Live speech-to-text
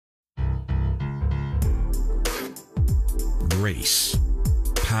grace,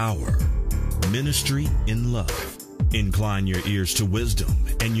 power, ministry in love. Incline your ears to wisdom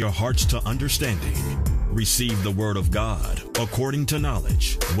and your hearts to understanding. Receive the word of God according to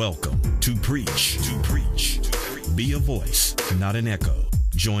knowledge. Welcome to Preach. Be a voice, not an echo.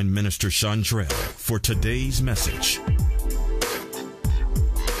 Join Minister Shawntrell for today's message.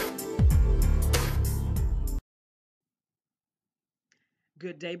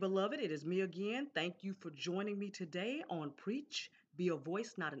 Good day, beloved. It is me again. Thank you for joining me today on Preach. Be a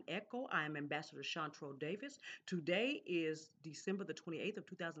voice, not an echo. I am Ambassador Shawntrell Davis. Today is December the 28th of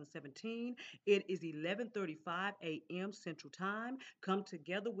 2017. It is 11:35 a.m. Central Time. Come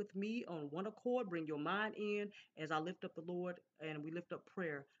together with me on one accord. Bring your mind in as I lift up the Lord and we lift up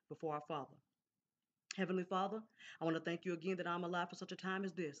prayer before our Father. Heavenly Father, I want to thank you again that I'm alive for such a time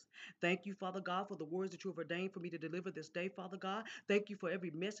as this. Thank you, Father God, for the words that you have ordained for me to deliver this day, Father God. Thank you for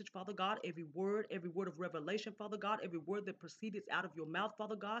every message, Father God, every word of revelation, Father God, every word that proceeds out of your mouth,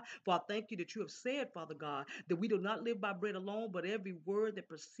 Father God. For I thank you that you have said, Father God, that we do not live by bread alone, but every word that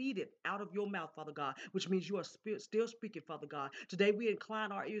proceeded out of your mouth, Father God, which means you are still speaking, Father God. Today we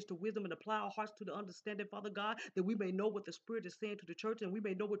incline our ears to wisdom and apply our hearts to the understanding, Father God, that we may know what the Spirit is saying to the church and we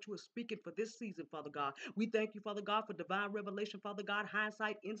may know what you are speaking for this season, Father God. We thank you, Father God, for divine revelation, Father God,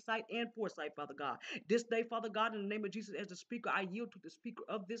 hindsight, insight, and foresight, Father God. This day, Father God, in the name of Jesus, as the speaker, I yield to the speaker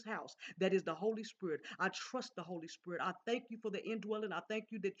of this house, that is the Holy Spirit. I trust the Holy Spirit. I thank you for the indwelling. I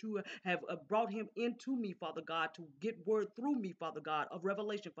thank you that you have brought him into me, Father God, to get word through me, Father God, of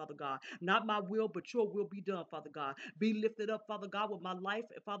revelation, Father God. Not my will, but your will be done, Father God. Be lifted up, Father God, with my life,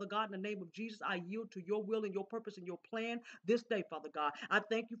 Father God, in the name of Jesus. I yield to your will and your purpose and your plan this day, Father God. I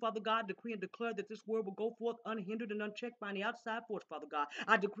thank you, Father God, decree and declare that this word will go forth unhindered and unchecked by any outside force, Father God.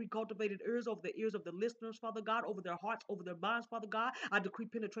 I decree cultivated ears over the ears of the listeners, Father God, over their hearts, over their minds, Father God. I decree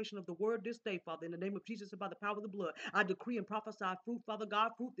penetration of the word this day, Father, in the name of Jesus and by the power of the blood. I decree and prophesy fruit, Father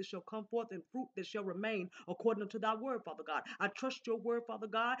God, fruit that shall come forth and fruit that shall remain according to thy word, Father God. I trust your word, Father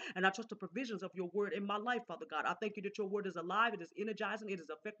God, and I trust the provisions of your word in my life, Father God. I thank you that your word is alive, it is energizing, it is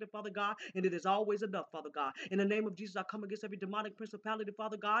effective, Father God, and it is always enough, Father God. In the name of Jesus, I come against every demonic principality,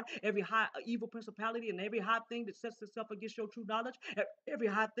 Father God, every high evil principality and every high thing that sets itself against your true knowledge, every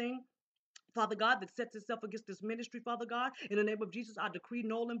high thing, Father God, that sets itself against this ministry, Father God. In the name of Jesus, I decree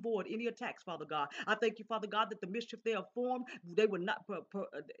null and void any attacks, Father God. I thank you, Father God, that the mischief they have formed, they will not,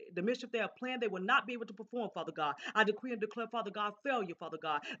 the mischief they have planned, they will not be able to perform, Father God. I decree and declare, Father God, failure, Father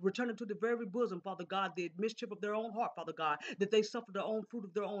God, returning to the very bosom, Father God, the mischief of their own heart, Father God, that they suffer the own fruit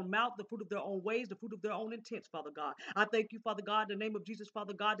of their own mouth, the fruit of their own ways, the fruit of their own intents, Father God. I thank you, Father God, in the name of Jesus,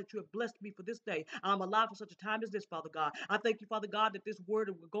 Father God, that you have blessed me for this day. I'm alive for such a time as this, Father God. I thank you, Father God, that this word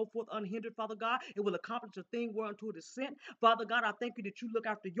will go forth unhindered, Father God. It will accomplish the thing whereunto it is sent. Father God, I thank you that you look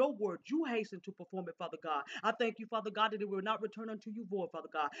after your word. You hasten to perform it, Father God. I thank you, Father God, that it will not return unto you void, Father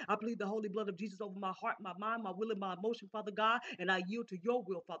God. I plead the holy blood of Jesus over my heart, my mind, my will, and my emotion, Father God, and I yield to your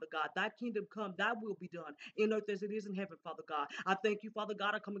will, Father God. Thy kingdom come, thy will be done in earth as it is in heaven, Father God. I thank you, Father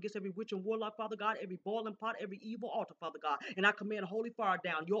God. I come against every witch and warlock, Father God, every boiling pot, every evil altar, Father God, and I command holy fire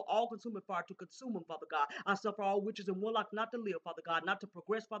down, your all-consuming fire to consume them, Father God. I suffer all witches and warlocks not to live, Father God, not to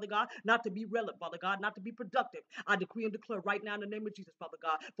progress, Father God, not to be relevant, Father God, not to be productive. I decree and declare right now in the name of Jesus, Father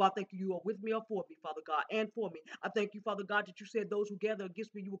God. For I thank you are with me or for me, Father God, and for me. I thank you, Father God, that you said those who gather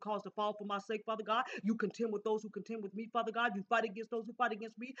against me, you will cause to fall for my sake, Father God. You contend with those who contend with me, Father God. You fight against those who fight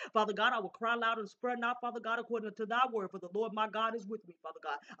against me, Father God. I will cry loud and spare not, Father God, according to thy word. For the Lord my God is with me, Father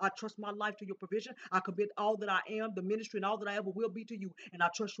God. I trust my life to your provision. I commit all that I am, the ministry, and all that I ever will be to you. And I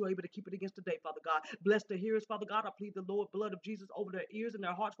trust you are able to keep it against the day, Father God. Bless the hearers, Father God. I plead the Lord blood of Jesus over their ears and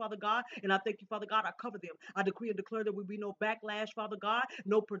their hearts, Father God. And I thank you, Father God. I cover them. I decree and declare there will be no backlash, Father God,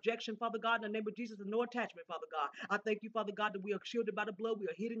 no projection, Father God, in the name of Jesus, and no attachment, Father God. I thank you, Father God, that we are shielded by the blood, we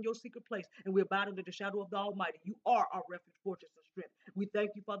are hid in your secret place, and we abide under the shadow of the Almighty. You are our refuge, fortress, and strength. We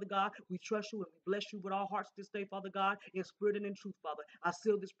thank you, Father God. We trust you and we bless you with our hearts this day, Father God, in spirit and in truth, Father. I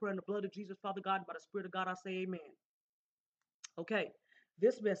seal this prayer in the blood of Jesus, Father God, and by the Spirit of God, I say amen. Okay,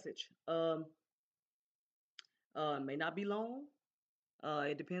 this message may not be long.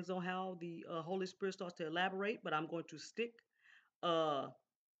 It depends on how the Holy Spirit starts to elaborate, but I'm going to stick uh,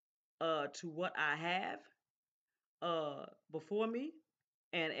 to what I have before me.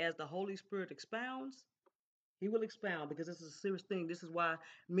 And as the Holy Spirit expounds, he will expound, because this is a serious thing. This is why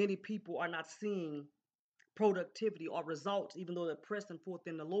many people are not seeing productivity or results, even though they're pressing forth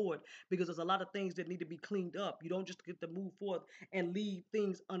in the Lord, because there's a lot of things that need to be cleaned up. You don't just get to move forth and leave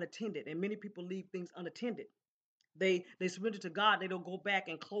things unattended. And many people leave things unattended. They surrender to God. They don't go back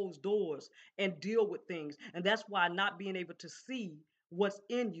and close doors and deal with things. And that's why not being able to see what's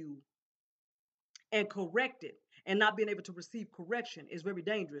in you and correct it and not being able to receive correction is very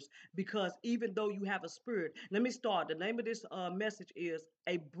dangerous, because even though you have a spirit, let me start. The name of this message is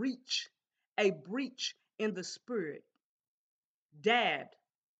a breach in the spirit, dabbed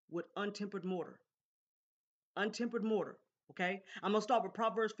with untempered mortar. Untempered mortar. Okay, I'm gonna start with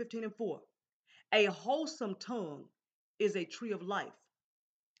Proverbs 15:4. A wholesome tongue is a tree of life,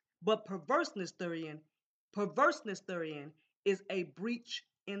 but perverseness therein is a breach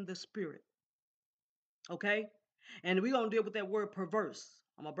in the spirit. Okay, and we're gonna deal with that word perverse.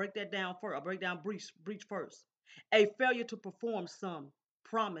 I'm gonna break that down first. I'll break down breach first. A failure to perform some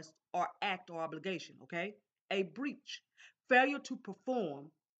promise or act or obligation. Okay, a breach, failure to perform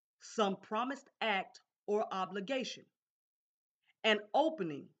some promised act or obligation. An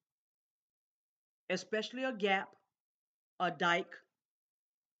opening, especially a gap, a dike,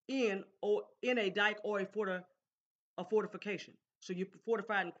 in a dike or a fortification. So you're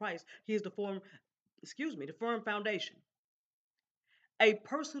fortified in Christ. He is the firm foundation. A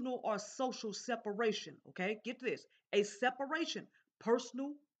personal or social separation. Okay, get this: a separation,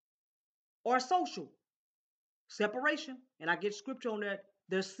 personal or social separation. And I get scripture on that.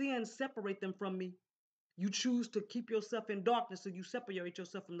 Their sins separate them from me. You choose to keep yourself in darkness, so you separate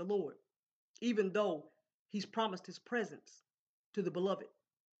yourself from the Lord, even though He's promised His presence to the beloved.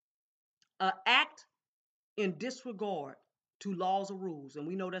 Act in disregard to laws or rules. And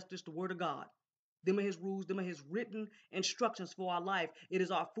we know that's just the word of God. Them are His rules, them are His written instructions for our life. It is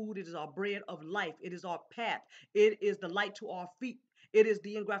our food, it is our bread of life, it is our path, it is the light to our feet, it is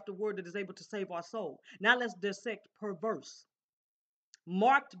the engrafted word that is able to save our soul. Now let's dissect perverse.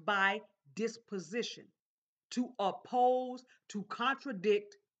 Marked by disposition, to oppose, to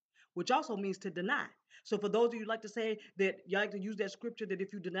contradict, which also means to deny. So for those of you who like to say that you like to use that scripture that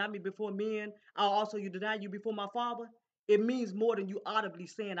if you deny me before men, I'll also you deny you before my Father, it means more than you audibly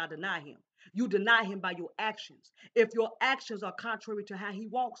saying I deny Him. You deny Him by your actions. If your actions are contrary to how He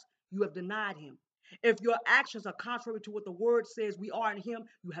walks, you have denied Him. If your actions are contrary to what the word says we are in Him,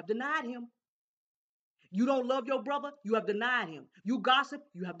 you have denied Him. You don't love your brother, you have denied him. You gossip,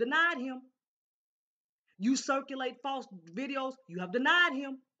 you have denied him. You circulate false videos, you have denied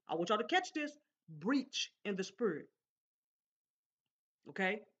him. I want y'all to catch this. Breach in the spirit.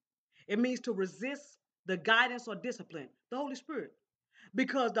 Okay? It means to resist the guidance or discipline, the Holy Spirit.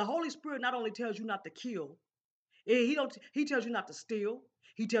 Because the Holy Spirit not only tells you not to kill, he tells you not to steal.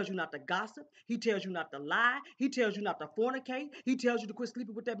 He tells you not to gossip. He tells you not to lie. He tells you not to fornicate. He tells you to quit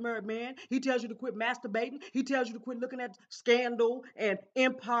sleeping with that married man. He tells you to quit masturbating. He tells you to quit looking at scandal and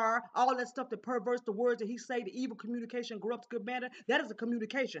empire, all that stuff that perverts the words that he say. The evil communication corrupts good manner. That is a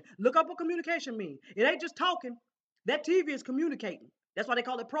communication. Look up what communication means. It ain't just talking. That TV is communicating. That's why they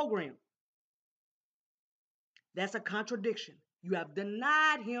call it program. That's a contradiction. You have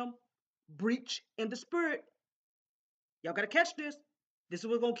denied him. Breach in the spirit. Y'all got to catch this. This is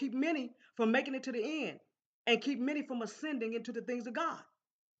what's going to keep many from making it to the end and keep many from ascending into the things of God.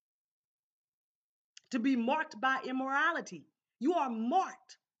 To be marked by immorality. You are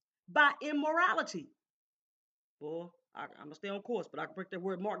marked by immorality. Boy, I'm going to stay on course, but I can break that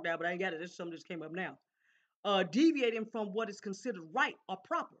word mark down, but I ain't got it. This is something that just came up now. Deviating from what is considered right or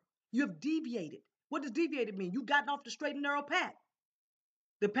proper. You have deviated. What does deviated mean? You've gotten off the straight and narrow path.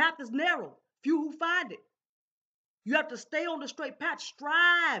 The path is narrow. Few who find it. You have to stay on the straight path.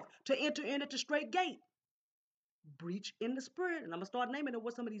 Strive to enter in at the straight gate. Breach in the spirit. And I'm going to start naming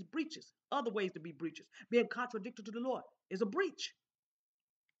what some of these breaches, other ways to be breaches. Being contradictory to the Lord is a breach.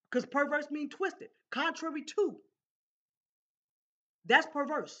 Because perverse means twisted, contrary to. That's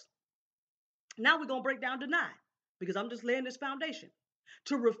perverse. Now we're going to break down deny, because I'm just laying this foundation.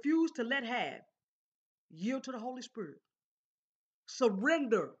 To refuse to let have, yield to the Holy Spirit.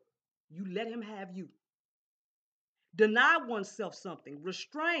 Surrender, you let him have you. Deny oneself something,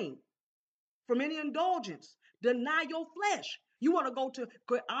 restrain from any indulgence. Deny your flesh. You want to go to,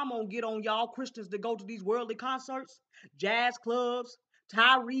 I'm going to get on y'all Christians that go to these worldly concerts, jazz clubs,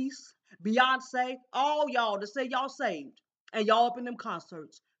 Tyrese, Beyonce, all y'all that say y'all saved, and y'all up in them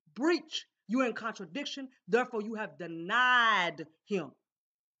concerts. Breach. You in contradiction. Therefore, you have denied him.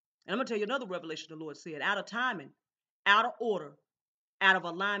 And I'm going to tell you another revelation the Lord said. Out of timing, out of order, out of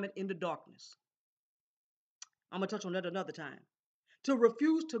alignment in the darkness. I'm going to touch on that another time. To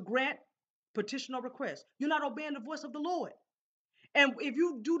refuse to grant petition or request. You're not obeying the voice of the Lord. And if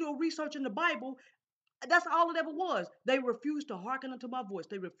you do the research in the Bible, that's all it ever was. They refused to hearken unto my voice.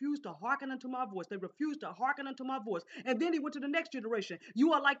 They refused to hearken unto my voice. They refused to hearken unto my voice. And then he went to the next generation.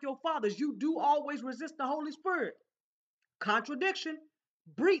 You are like your fathers. You do always resist the Holy Spirit. Contradiction,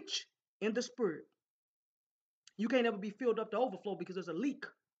 breach in the spirit. You can't ever be filled up to overflow because there's a leak.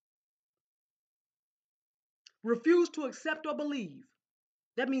 Refuse to accept or believe.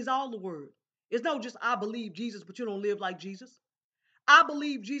 That means all the word. It's not just I believe Jesus, but you don't live like Jesus. I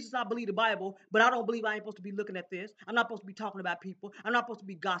believe Jesus, I believe the Bible, but I don't believe I ain't supposed to be looking at this. I'm not supposed to be talking about people. I'm not supposed to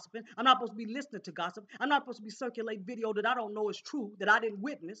be gossiping. I'm not supposed to be listening to gossip. I'm not supposed to be circulating video that I don't know is true, that I didn't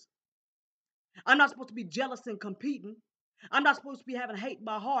witness. I'm not supposed to be jealous and competing. I'm not supposed to be having hate in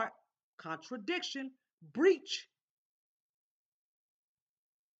my heart. Contradiction, breach,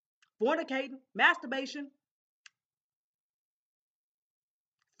 fornicating, masturbation,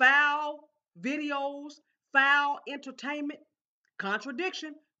 foul videos, foul entertainment,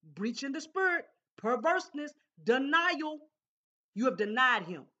 contradiction, breaching the spirit, perverseness, denial. You have denied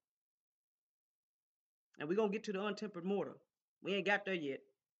him. And we're going to get to the untempered mortar. We ain't got there yet.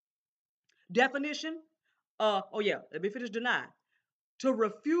 Definition. Let me finish deny. To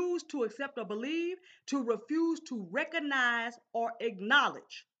refuse to accept or believe, to refuse to recognize or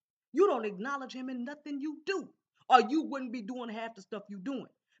acknowledge. You don't acknowledge him in nothing you do, or you wouldn't be doing half the stuff you're doing,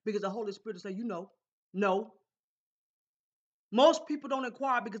 because the Holy Spirit will say, no. Most people don't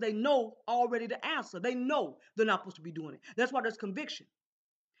inquire because they know already the answer. They know they're not supposed to be doing it. That's why there's conviction.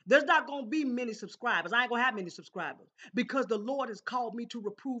 There's not going to be many subscribers. I ain't going to have many subscribers because the Lord has called me to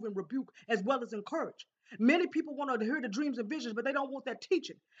reprove and rebuke as well as encourage. Many people want to hear the dreams and visions, but they don't want that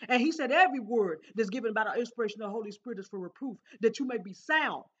teaching. And he said every word that's given by the inspiration of the Holy Spirit is for reproof, that you may be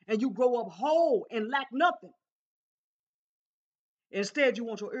sound and you grow up whole and lack nothing. Instead, you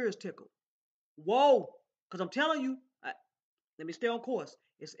want your ears tickled. Whoa, because I'm telling you, let me stay on course.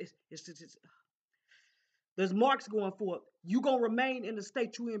 There's marks going forth. You're going to remain in the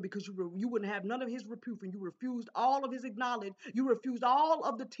state you're in because you wouldn't have none of his reproof, and you refused all of his acknowledge. You refused all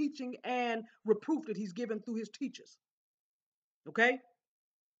of the teaching and reproof that he's given through his teachers. Okay?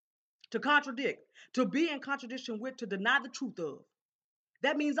 To contradict, to be in contradiction with, to deny the truth of.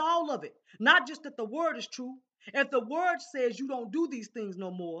 That means all of it. Not just that the word is true. If the word says you don't do these things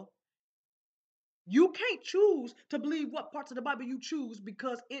no more, you can't choose to believe what parts of the Bible you choose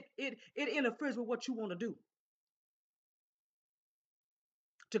because it interferes with what you want to do.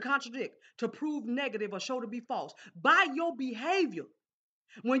 To contradict, to prove negative or show to be false by your behavior.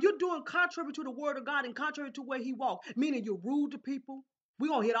 When you're doing contrary to the word of God and contrary to where he walked, meaning you're rude to people, we're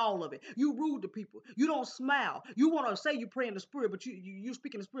going to hit all of it. You rude to people. You don't smile. You want to say you pray in the spirit, but you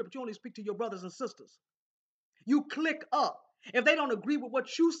speak in the spirit, but you only speak to your brothers and sisters. You click up. If they don't agree with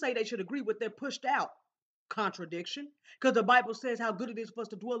what you say they should agree with, they're pushed out. Contradiction. Because the Bible says how good it is for us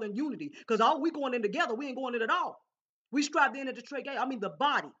to dwell in unity. Because all we going in together, we ain't going in at all. We strive to enter the straight gate. I mean the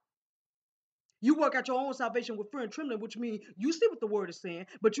body. You work out your own salvation with fear and trembling, which means you see what the word is saying,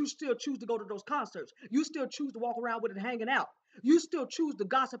 but you still choose to go to those concerts. You still choose to walk around with it hanging out. You still choose to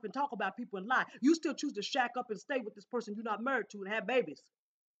gossip and talk about people and lie. You still choose to shack up and stay with this person you're not married to and have babies.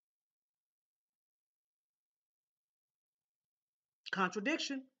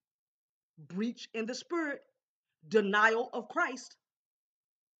 Contradiction, breach in the spirit, denial of Christ,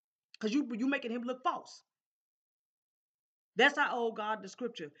 because you making him look false. That's how old God the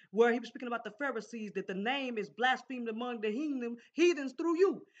scripture, where he was speaking about the Pharisees, that the name is blasphemed among the heathens through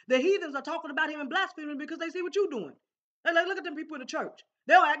you. The heathens are talking about him and blaspheming because they see what you're doing. They like, look at them people in the church.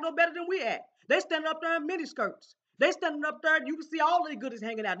 They don't act no better than we act. They standing up there in mini skirts. They standing up there and you can see all the goodies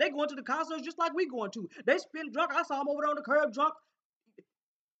hanging out. They going to the concerts just like we going to. They spin drunk. I saw them over there on the curb drunk.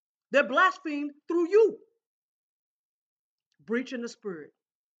 They're blasphemed through you. Breaching the spirit.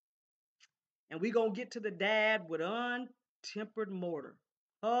 And we going to get to the dad with untempered mortar.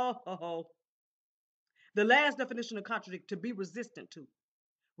 Oh. The last definition of contradict, to be resistant to.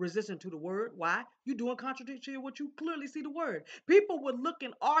 Resistant to the word. Why? You're doing contradiction to what you clearly see the word. People would look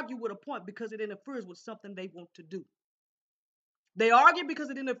and argue with a point because it interferes with something they want to do. They argue because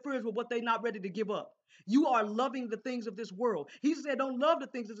it interferes with what they're not ready to give up. You are loving the things of this world. He said, don't love the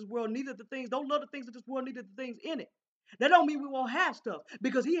things of this world, don't love the things of this world, neither the things in it. That don't mean we won't have stuff,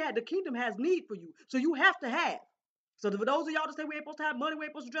 because the kingdom has need for you. So you have to have. So for those of y'all that say we ain't supposed to have money, we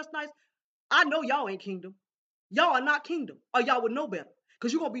ain't supposed to dress nice, I know y'all ain't kingdom. Y'all are not kingdom, or y'all would know better,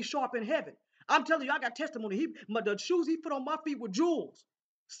 because you're going to be sharp in heaven. I'm telling you, I got testimony. The shoes he put on my feet were jewels,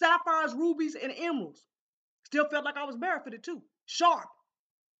 sapphires, rubies, and emeralds. Still felt like I was barefooted too. Sharp.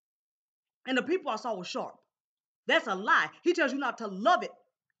 And the people I saw were sharp. That's a lie. He tells you not to love it.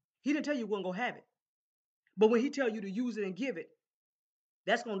 He didn't tell you you're going to go have it. But when he tells you to use it and give it,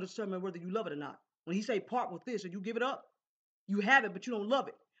 that's going to determine whether you love it or not. When he say part with this and you give it up, you have it, but you don't love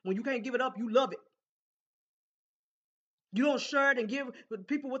it. When you can't give it up, you love it. You don't share it and give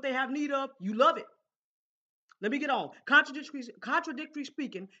people what they have need of, you love it. Let me get on. Contradictory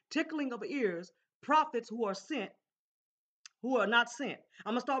speaking, tickling of ears, prophets who are sent, who are not sent.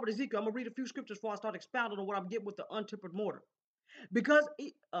 I'm going to start with Ezekiel. I'm going to read a few scriptures before I start expounding on what I'm getting with the untempered mortar. Because,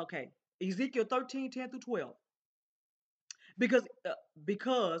 okay, Ezekiel 13:10-12. Because,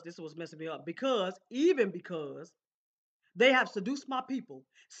 because, this was messing me up. Because they have seduced my people,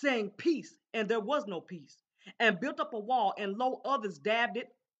 saying peace, and there was no peace, and built up a wall, and lo, others dabbed it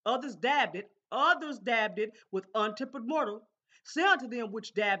with untempered mortar. Say unto them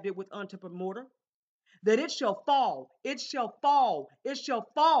which dabbed it with untempered mortar, that it shall fall, it shall fall, it shall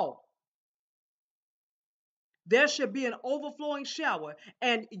fall. There shall be an overflowing shower,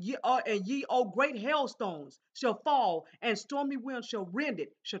 and ye, O great hailstones, shall fall, and stormy winds shall rend it,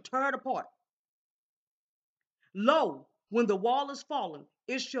 shall tear it apart. Lo, when the wall is fallen,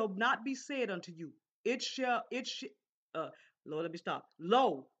 it shall not be said unto you, Lord, let me stop.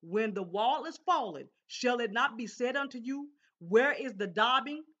 Lo, when the wall is fallen, shall it not be said unto you, where is the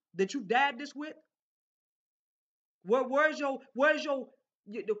daubing that you dabbed this with? Where's your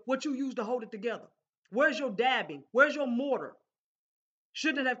what you used to hold it together? Where's your dabbing? Where's your mortar?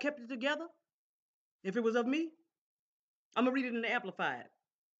 Shouldn't it have kept it together? If it was of me, I'm gonna read it in the Amplified.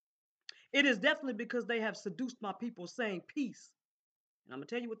 It is definitely because they have seduced my people, saying peace. And I'm gonna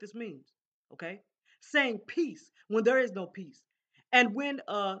tell you what this means, okay? Saying peace when there is no peace.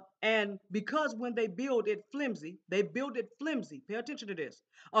 And because when they build it flimsy, they build it flimsy. Pay attention to this.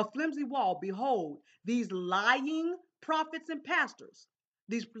 A flimsy wall, behold, these lying prophets and pastors,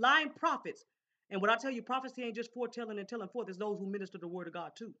 these lying prophets. And what I tell you, prophecy ain't just foretelling and telling forth, it's those who minister the word of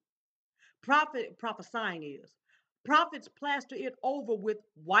God too. Prophesying is. Prophets plaster it over with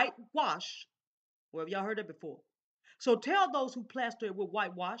whitewash. Where have y'all heard that before? So tell those who plaster it with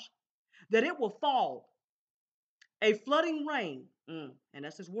whitewash that it will fall. A flooding rain, and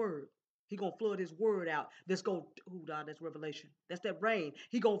that's his word. He gonna flood his word out. That's that's revelation. That's that rain.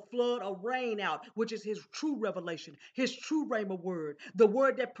 He gonna flood a rain out, which is his true revelation, his true rhema word, the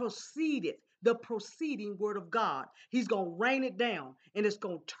word that proceedeth, the proceeding word of God. He's gonna rain it down, and it's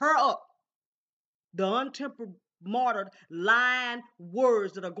gonna tear up the untempered, martyred, lying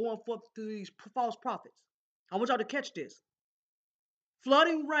words that are going forth through these false prophets. I want y'all to catch this.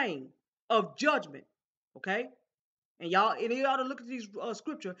 Flooding rain of judgment, okay? And y'all to look at these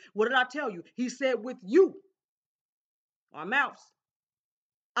scripture. What did I tell you? He said, with you, our mouths,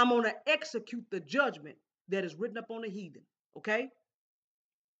 I'm going to execute the judgment that is written up on the heathen, okay?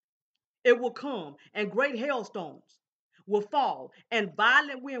 It will come, and great hailstones will fall, and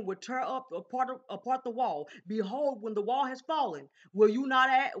violent wind will tear up apart the wall. Behold, when the wall has fallen, will you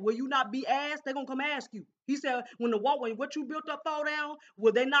not be asked? They're gonna come ask you. He said, when what you built up fall down,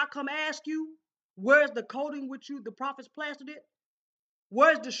 will they not come ask you? Where's the coating which the prophets plastered it?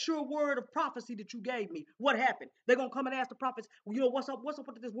 Where's the sure word of prophecy that you gave me? What happened? They're going to come and ask the prophets, well, what's up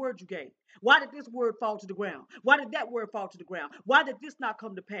with this word you gave? Why did this word fall to the ground? Why did that word fall to the ground? Why did this not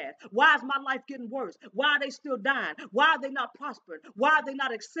come to pass? Why is my life getting worse? Why are they still dying? Why are they not prospering? Why are they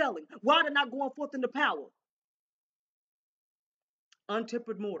not excelling? Why are they not going forth in the power?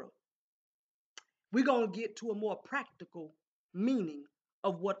 Untempered mortar. We're going to get to a more practical meaning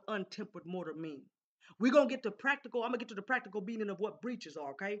of what untempered mortar means. We're going to get to practical. I'm going to get to the practical meaning of what breaches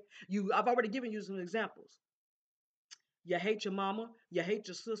are, okay? I've already given you some examples. You hate your mama. You hate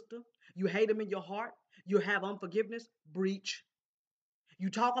your sister. You hate them in your heart. You have unforgiveness. Breach.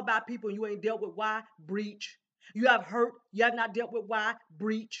 You talk about people and you ain't dealt with why. Breach. You have hurt. You have not dealt with why.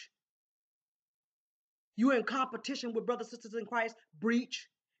 Breach. You're in competition with brothers and sisters in Christ. Breach.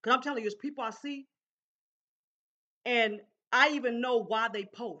 Because I'm telling you, it's people I see, and I even know why they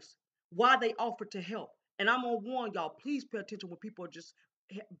post, why they offer to help. And I'm going to warn y'all, please pay attention when people are just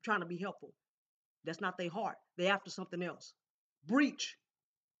trying to be helpful. That's not their heart. They're after something else. Breach.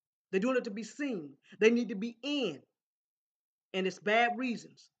 They're doing it to be seen. They need to be in. And it's bad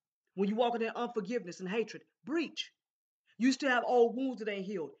reasons. When you walk in unforgiveness and hatred, breach. You still have old wounds that ain't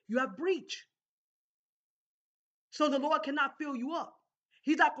healed. You have breach. So the Lord cannot fill you up.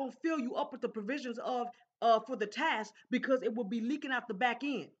 He's not going to fill you up with the provisions of for the task, because it will be leaking out the back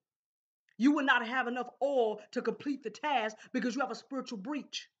end. You will not have enough oil to complete the task because you have a spiritual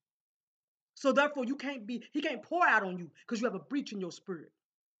breach. So therefore, he can't pour out on you because you have a breach in your spirit.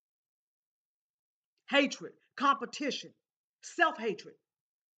 Hatred, competition, self-hatred,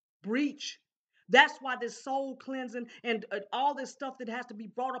 breach. That's why this soul cleansing and all this stuff that has to be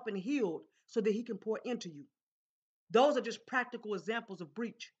brought up and healed so that he can pour into you. Those are just practical examples of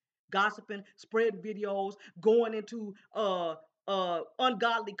breach. Gossiping, spreading videos, going into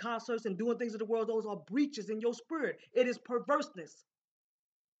ungodly concerts and doing things of the world. Those are breaches in your spirit. It is perverseness.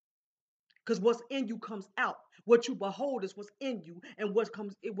 Because what's in you comes out. What you behold is what's in you, and what's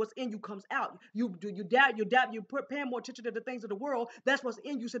in you comes out. You paying more attention to the things of the world. That's what's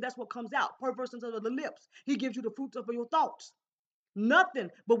in you, so that's what comes out. Perversions of the lips. He gives you the fruits of your thoughts. Nothing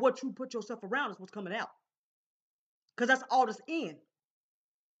but what you put yourself around is what's coming out. Because that's all that's in.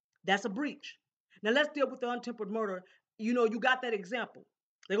 That's a breach. Now let's deal with the untempered murder. You know, you got that example.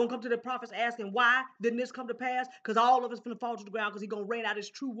 They're going to come to the prophets asking, why didn't this come to pass? Because all of us going to fall to the ground because he's going to rain out his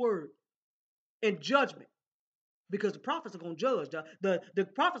true word in judgment. Because the prophets are going to judge. The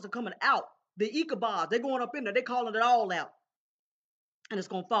prophets are coming out. The Ichabod, they're going up in there. They're calling it all out. And it's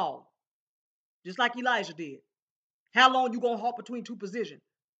going to fall. Just like Elijah did. How long you going to halt between two positions?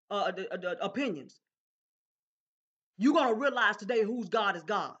 Opinions. You're going to realize today whose God is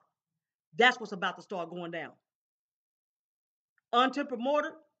God. That's what's about to start going down. Untempered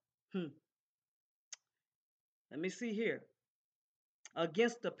mortar. Let me see here.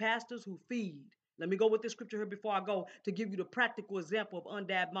 Against the pastors who feed. Let me go with this scripture here before I go to give you the practical example of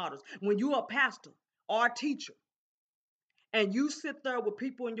undabbed martyrs. When you're a pastor or a teacher and you sit there with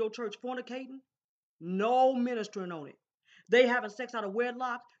people in your church fornicating, no ministering on it. They having sex out of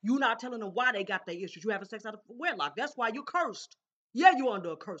wedlock. You're not telling them why they got their issues. You having sex out of wedlock. That's why you're cursed. Yeah, you're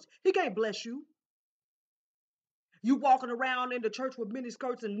under a curse. He can't bless you. You walking around in the church with mini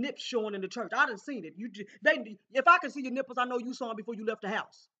skirts and nips showing in the church. I done seen it. If I can see your nipples, I know you saw them before you left the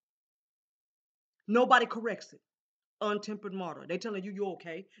house. Nobody corrects it. Untempered martyr. They telling you you're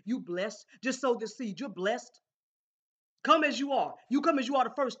okay. You blessed. Just sow the seed. You're blessed. Come as you are. You come as you are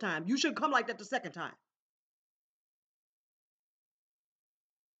the first time. You should come like that the second time.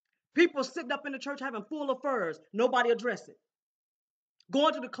 People sitting up in the church having full affairs. Nobody address it.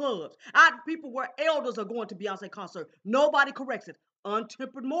 Going to the clubs. People where elders are going to Beyonce concert. Nobody corrects it.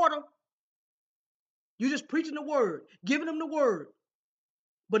 Untempered mortar. You just preaching the word, giving them the word,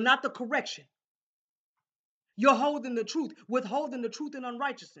 but not the correction. You're holding the truth, withholding the truth in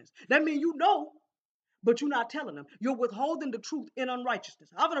unrighteousness. That means you know, but you're not telling them. You're withholding the truth in unrighteousness.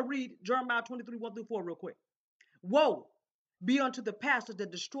 I'm going to read Jeremiah 23, 1-4 real quick. Woe be unto the pastors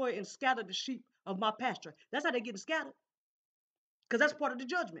that destroy and scatter the sheep of my pasture. That's how they're getting scattered. Because that's part of the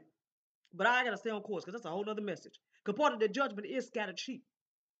judgment. But I got to stay on course because that's a whole other message. Because part of the judgment is scattered sheep.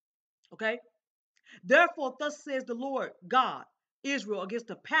 Okay? Therefore, thus says the Lord God, Israel, against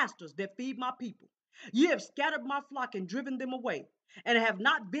the pastors that feed my people. Ye have scattered my flock and driven them away, and have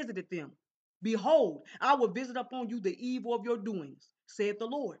not visited them. Behold, I will visit upon you the evil of your doings, saith the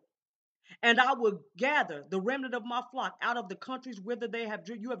Lord. And I will gather the remnant of my flock out of the countries whither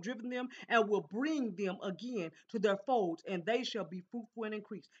you have driven them, and will bring them again to their folds, and they shall be fruitful and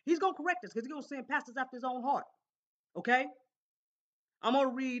increase. He's going to correct us because he's going to send pastors after his own heart. Okay? I'm going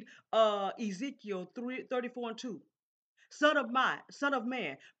to read Ezekiel 34:2. Son of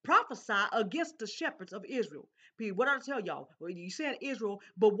man, prophesy against the shepherds of Israel. What did I tell y'all? Well, you said Israel,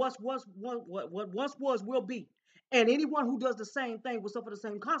 but what once was will be. And anyone who does the same thing will suffer the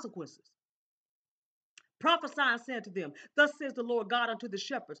same consequences. Prophesy and say to them, thus says the Lord God unto the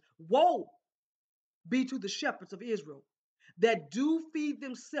shepherds, woe be to the shepherds of Israel that do feed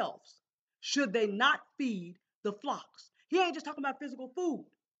themselves, should they not feed the flocks. He ain't just talking about physical food.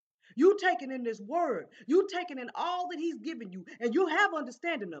 You taking in this word. You taking in all that he's given you, and you have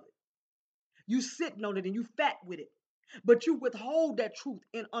understanding of it. You sitting on it and you fat with it. But you withhold that truth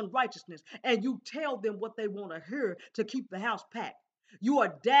in unrighteousness, and you tell them what they want to hear to keep the house packed. You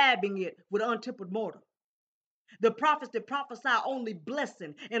are dabbing it with untempered mortar. The prophets that prophesy only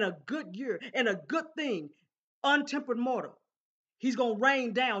blessing and a good year and a good thing, untempered mortar. He's going to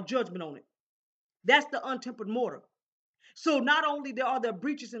rain down judgment on it. That's the untempered mortar. So not only are there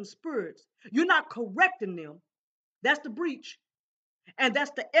breaches in spirits, you're not correcting them. That's the breach. And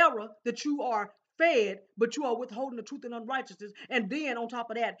that's the error that you are fed, but you are withholding the truth in unrighteousness. And then on top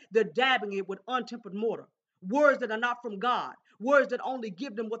of that, they're dabbing it with untempered mortar. Words that are not from God. Words that only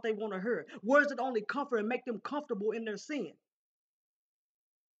give them what they want to hear. Words that only comfort and make them comfortable in their sin.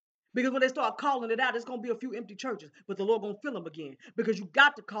 Because when they start calling it out, it's going to be a few empty churches, but the Lord going to fill them again. Because you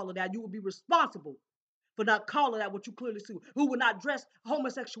got to call it out. You will be responsible for not calling out what you clearly see. Who will not address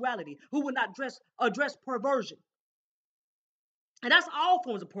homosexuality? Who will not address perversion? And that's all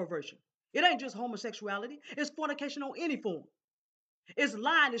forms of perversion. It ain't just homosexuality. It's fornication on any form. It's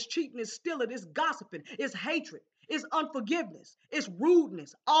lying, it's cheating, it's stealing, it's gossiping, it's hatred, it's unforgiveness, it's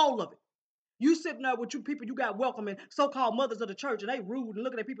rudeness, all of it. You sitting there with you people you got welcoming so-called mothers of the church, and they rude and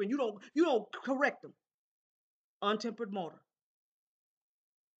looking at people, and you don't correct them. Untempered mortar.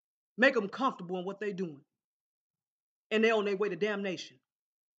 Make them comfortable in what they're doing. And they're on their way to damnation.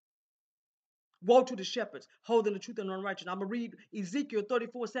 Woe to the shepherds, holding the truth and unrighteousness. I'm going to read Ezekiel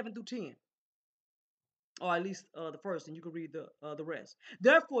 34:7-10. or at least the first, and you can read the rest.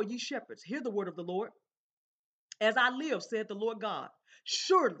 Therefore, ye shepherds, hear the word of the Lord. As I live, said the Lord God,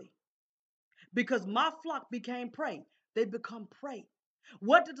 surely, because my flock became prey, they become prey.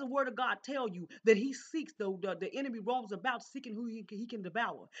 What did the word of God tell you? That he seeks, the enemy roams about seeking who he can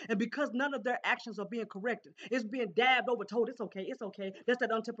devour. And because none of their actions are being corrected, it's being dabbed over, told it's okay, it's okay. That's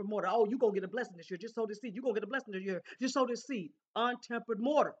that untempered mortar. Oh, you're going to get a blessing this year. Just sow this seed. You're going to get a blessing this year. Just sow this seed. Untempered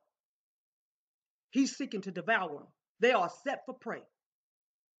mortar. He's seeking to devour them. They are set for prey.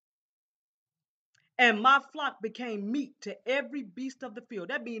 And my flock became meat to every beast of the field.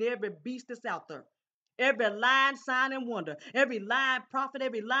 That means every beast that's out there. Every lying sign and wonder, every lying prophet,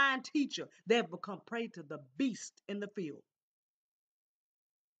 every lying teacher, they have become prey to the beast in the field.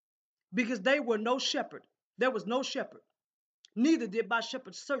 Because they were no shepherd. There was no shepherd. Neither did my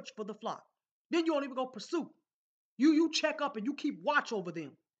shepherd search for the flock. Then you don't even go pursue. You check up and you keep watch over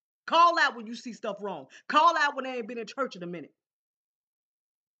them. Call out when you see stuff wrong. Call out when they ain't been in church in a minute.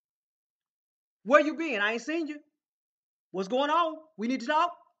 Where you been? I ain't seen you. What's going on? We need to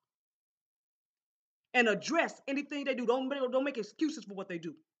talk. And address anything they do. Don't make excuses for what they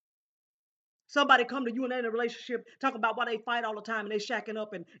do. Somebody come to you and they're in a relationship, talk about why they fight all the time and they shacking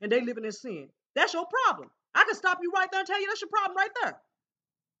up and they living in sin. That's your problem. I can stop you right there and tell you that's your problem right there.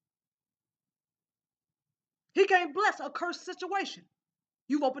 He can't bless a cursed situation.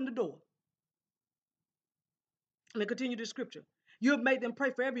 You've opened the door. And then continue the scripture. You have made them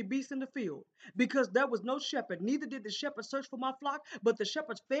pray for every beast in the field, because there was no shepherd. Neither did the shepherd search for my flock, but the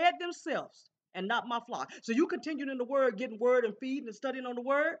shepherds fed themselves and not my flock. So you continued in the word, getting word and feeding and studying on the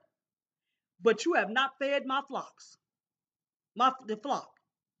word, but you have not fed my flocks, the flock.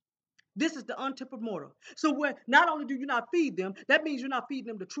 This is the untempered mortar. So when not only do you not feed them, that means you're not feeding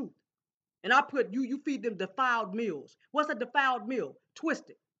them the truth. And I put you feed them defiled meals. What's a defiled meal?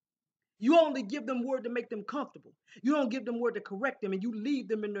 Twisted. You only give them word to make them comfortable. You don't give them word to correct them, and you leave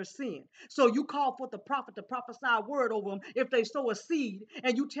them in their sin. So you call forth the prophet to prophesy a word over them if they sow a seed,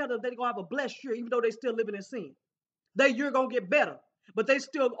 and you tell them they're going to have a blessed year, even though they're still living in sin. Their year going to get better, but they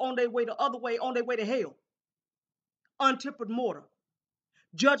still on their way the other way, on their way to hell. Untempered mortar.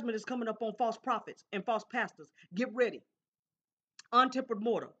 Judgment is coming up on false prophets and false pastors. Get ready. Untempered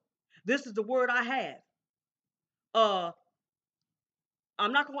mortar. This is the word I have.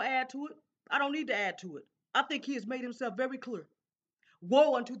 I'm not going to add to it. I don't need to add to it. I think he has made himself very clear.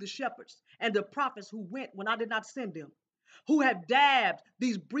 Woe unto the shepherds and the prophets who went when I did not send them, who have dabbed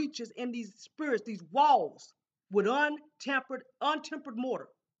these breaches in these spirits, these walls, with untempered mortar.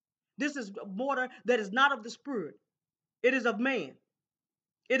 This is mortar that is not of the spirit. It is of man.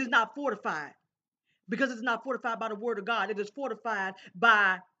 It is not fortified. Because it's not fortified by the word of God. It is fortified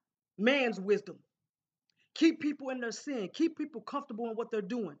by man's wisdom. Keep people in their sin. Keep people comfortable in what they're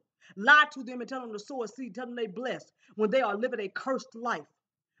doing. Lie to them and tell them to sow a seed. Tell them they blessed when they are living a cursed life.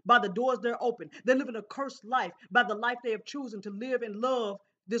 By the doors they're open. They're living a cursed life by the life they have chosen to live and love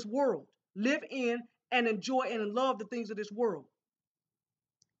this world. Live in and enjoy and love the things of this world.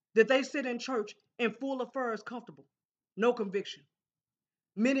 That they sit in church in full affairs comfortable. No conviction.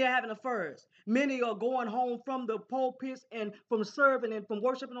 Many are having affairs. Many are going home from the pulpits and from serving and from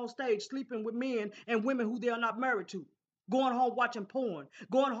worshiping on stage, sleeping with men and women who they are not married to. Going home watching porn,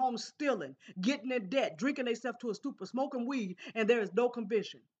 going home stealing, getting in debt, drinking themselves to a stupor, smoking weed, and there is no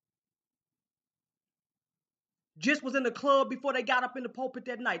conviction. Just was in the club before they got up in the pulpit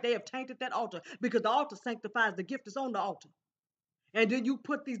that night. They have tainted that altar because the altar sanctifies the gift that's on the altar. And then you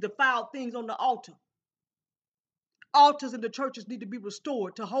put these defiled things on the altar. Altars in the churches need to be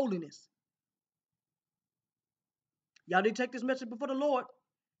restored to holiness. Y'all need to take this message before the Lord.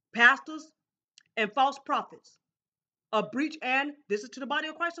 Pastors and false prophets. A breach, and this is to the body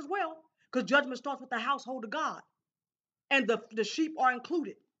of Christ as well, because judgment starts with the household of God. And the sheep are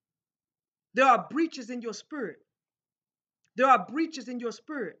included. There are breaches in your spirit. There are breaches in your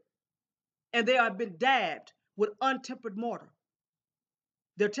spirit. And they have been dabbed with untempered mortar.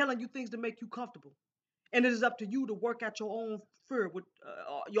 They're telling you things to make you comfortable. And it is up to you to work out your own fear, with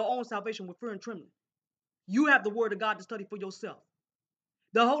your own salvation with fear and trembling. You have the word of God to study for yourself.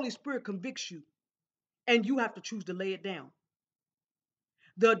 The Holy Spirit convicts you, and you have to choose to lay it down.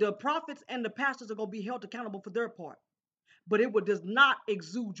 The prophets and the pastors are going to be held accountable for their part, but it does not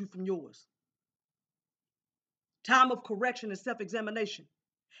exude you from yours. Time of correction and self-examination.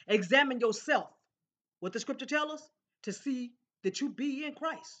 Examine yourself, what the scripture tells us, to see that you be in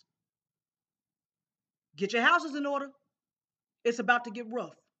Christ. Get your houses in order. It's about to get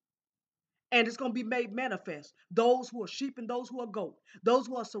rough. And it's going to be made manifest. Those who are sheep and those who are goat. Those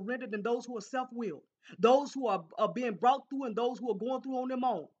who are surrendered and those who are self-willed. Those who are being brought through and those who are going through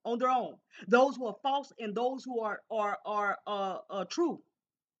on their own. Those who are false and those who are true.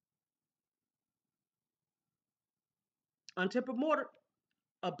 Untempered mortar,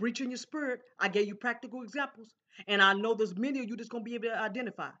 a breach in your spirit. I gave you practical examples. And I know there's many of you that's going to be able to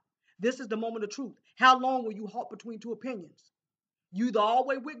identify. This is the moment of truth. How long will you halt between two opinions? You either all the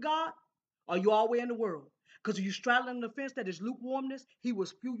way with God or you all the way in the world. Because if you straddling the fence that is lukewarmness, he will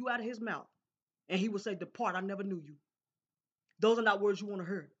spew you out of his mouth. And he will say, depart, I never knew you. Those are not words you want to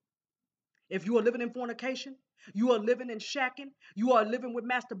hear. If you are living in fornication, you are living in shacking, you are living with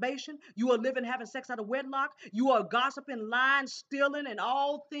masturbation, you are living having sex out of wedlock, you are gossiping, lying, stealing, and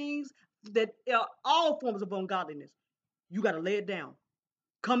all things that are all forms of ungodliness. You got to lay it down.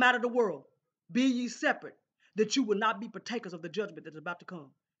 Come out of the world. Be ye separate, that you will not be partakers of the judgment that's about to come.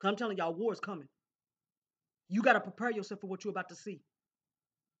 Because I'm telling y'all, war is coming. You got to prepare yourself for what you're about to see.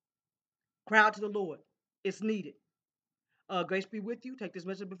 Cry out to the Lord. It's needed. Grace be with you. Take this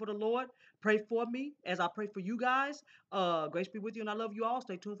message before the Lord. Pray for me as I pray for you guys. Grace be with you, and I love you all.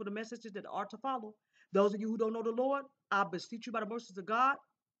 Stay tuned for the messages that are to follow. Those of you who don't know the Lord, I beseech you by the mercies of God.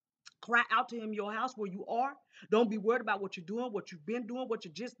 Cry out to him in your house where you are. Don't be worried about what you're doing, what you've been doing, what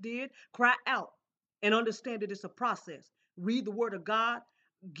you just did. Cry out and understand that it's a process. Read the word of God.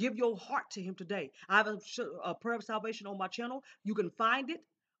 Give your heart to him today. I have a prayer of salvation on my channel. You can find it.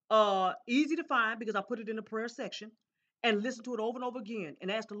 Easy to find because I put it in the prayer section. And listen to it over and over again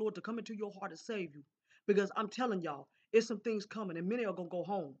and ask the Lord to come into your heart and save you. Because I'm telling y'all, it's some things coming and many are going to go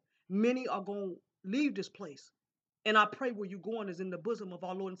home. Many are going to leave this place. And I pray where you're going is in the bosom of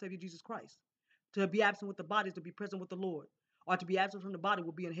our Lord and Savior Jesus Christ. To be absent with the body is to be present with the Lord. Or to be absent from the body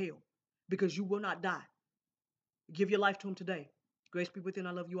will be in hell. Because you will not die. Give your life to him today. Grace be with you and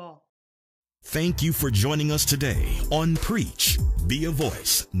I love you all. Thank you for joining us today on Preach. Be a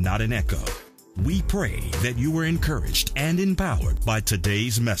voice, not an echo. We pray that you were encouraged and empowered by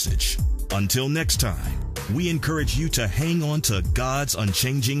today's message. Until next time, we encourage you to hang on to God's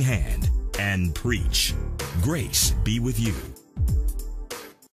unchanging hand and preach. Grace be with you.